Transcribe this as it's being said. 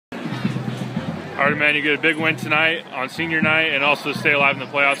All right, man, you get a big win tonight on senior night and also stay alive in the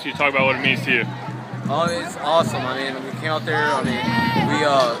playoffs. Can you talk about what it means to you? It's awesome. I mean, we came out there,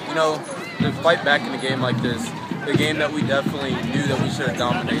 to fight back in a game like this, a game that we definitely knew that we should have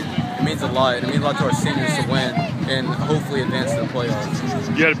dominated. It means a lot. It means a lot to our seniors to win and hopefully advance to the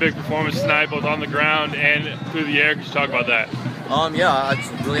playoffs. You had a big performance tonight, both on the ground and through the air. Can you talk about that? Yeah, I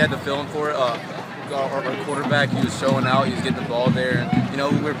just really had the feeling for it. Our quarterback, he was showing out, he was getting the ball there,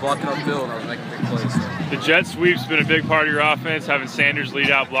 and we were blocking our field and I was making big plays. So. The jet sweep's been a big part of your offense, having Sanders lead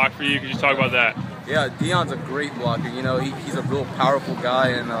out block for you. Could you talk about that? Yeah, Deion's a great blocker. He's a real powerful guy,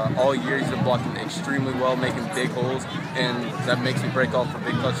 and all year he's been blocking extremely well, making big holes, and that makes me break off for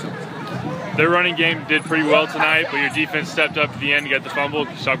big touchdowns. Their running game did pretty well tonight, but your defense stepped up at the end to get the fumble.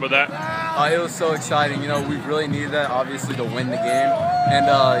 Can you talk about that? It was so exciting. We really needed that, obviously, to win the game. And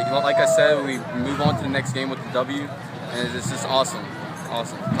like I said, we move on to the next game with the W, and it's just awesome.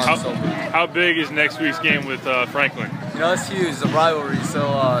 Awesome. How big is next week's game with Franklin? It's huge. It's a rivalry.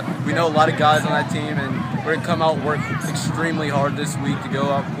 So we know a lot of guys on that team, and we're going to come out and work extremely hard this week to go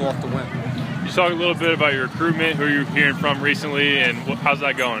out and pull off the win. You talk a little bit about your recruitment, who you're hearing from recently, and how's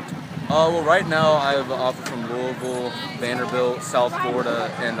that going? Well, right now I have an offer from Louisville, Vanderbilt, South Florida,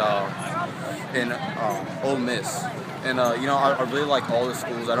 and Ole Miss. And I really like all the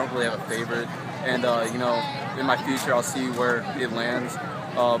schools. I don't really have a favorite. And in my future I'll see where it lands.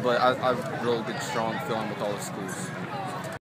 But I have a really good, strong feeling with all the schools.